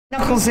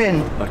Knuckles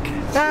in.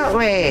 Okay. That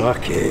way.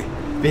 Okay.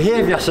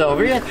 Behave yourself,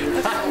 will you?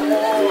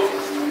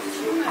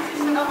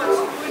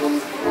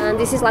 And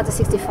this is LATA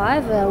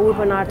 65,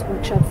 urban art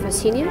workshop for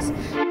seniors.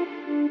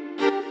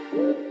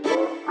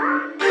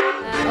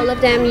 All of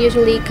them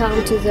usually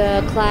come to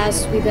the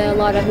class with a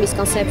lot of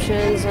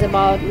misconceptions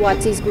about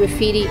what is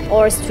graffiti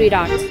or street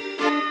art.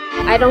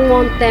 I don't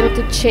want them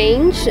to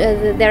change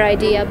their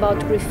idea about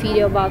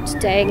graffiti, about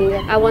tagging.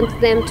 I want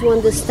them to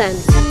understand.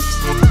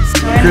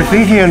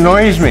 Graffiti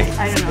annoys me.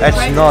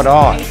 That's not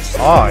art.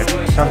 Art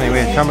is something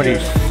where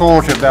somebody's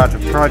thought about the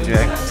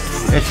project.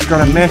 It's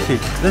got a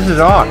message. This is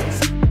art.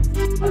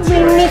 We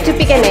need to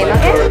pick a name,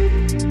 okay?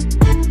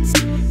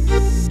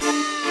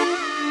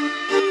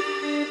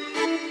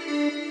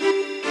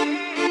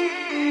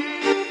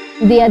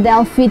 The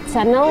Adelphi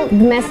tunnel,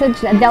 the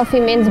message Adelphi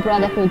means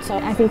brotherhood, so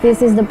I think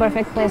this is the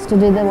perfect place to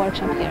do the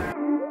workshop here.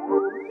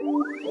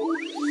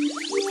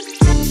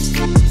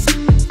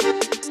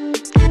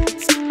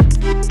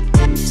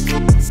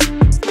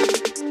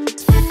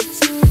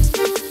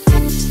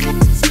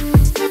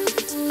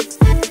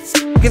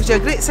 It gives you a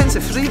great sense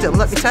of freedom,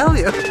 let me tell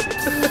you.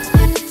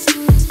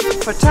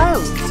 For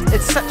child,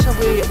 it's such a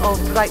way of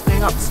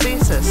brightening up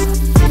spaces.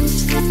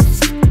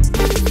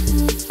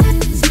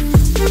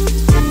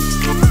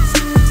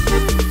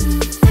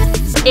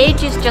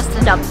 Age is just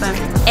a number.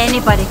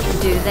 Anybody can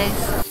do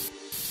this.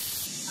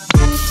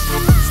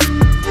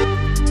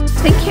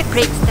 I think it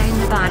breaks down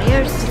the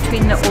barriers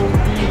between the old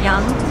and the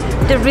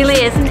young. There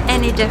really isn't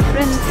any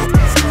difference.